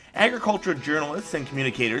Agricultural journalists and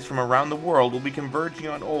communicators from around the world will be converging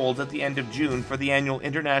on Olds at the end of June for the annual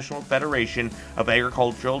International Federation of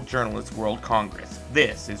Agricultural Journalists World Congress.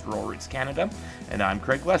 This is Rural Roots Canada, and I'm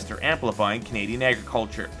Craig Lester, amplifying Canadian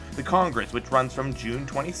agriculture. The Congress, which runs from June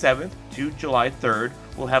 27th to July 3rd,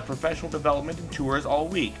 will have professional development and tours all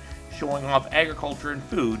week, showing off agriculture and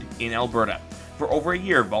food in Alberta. For over a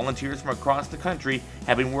year, volunteers from across the country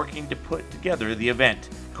have been working to put together the event.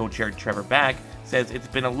 Co-chair Trevor Back says it's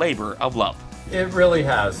been a labor of love. It really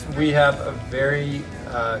has. We have a very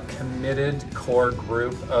committed core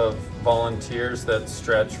group of volunteers that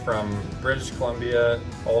stretch from British Columbia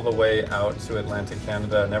all the way out to Atlantic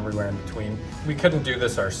Canada and everywhere in between. We couldn't do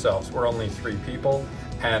this ourselves. We're only 3 people,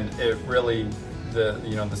 and it really, the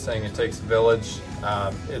saying, it takes a village.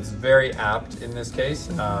 It's very apt in this case.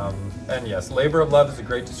 And yes, labor of love is a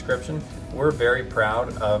great description. We're very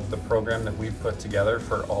proud of the program that we've put together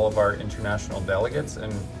for all of our international delegates,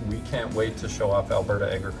 and we can't wait to show off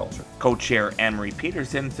Alberta agriculture. Co-chair Anne-Marie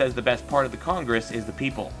Peterson says the best part of the Congress is the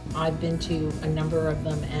people. I've been to a number of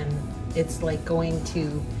them, and it's like going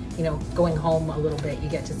home a little bit. You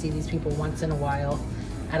get to see these people once in a while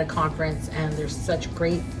at a conference, and there's such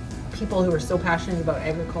great people who are so passionate about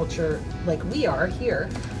agriculture like we are here,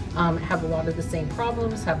 have a lot of the same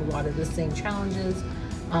problems, have a lot of the same challenges,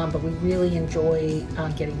 but we really enjoy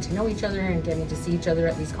getting to know each other and getting to see each other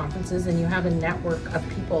at these conferences. And you have a network of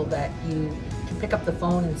people that you can pick up the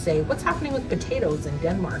phone and say, what's happening with potatoes in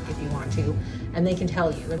Denmark, if you want to, and they can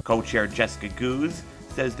tell you. Co-chair Jessica Goose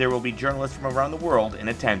says there will be journalists from around the world in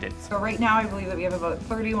attendance. So right now I believe that we have about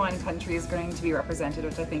 31 countries going to be represented,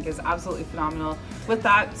 which I think is absolutely phenomenal. With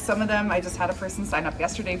that, some of them, I just had a person sign up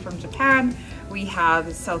yesterday from Japan. We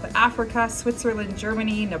have South Africa, Switzerland,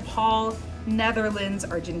 Germany, Nepal, Netherlands,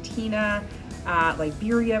 Argentina,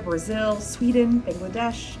 Liberia, Brazil, Sweden,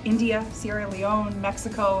 Bangladesh, India, Sierra Leone,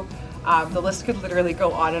 Mexico. The list could literally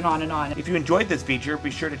go on and on and on. If you enjoyed this feature,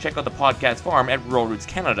 be sure to check out the podcast farm at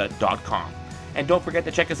ruralrootscanada.com. And don't forget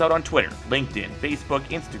to check us out on Twitter, LinkedIn, Facebook,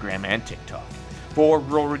 Instagram, and TikTok. For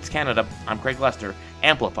Rural Roots Canada, I'm Craig Lester,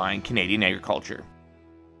 amplifying Canadian agriculture.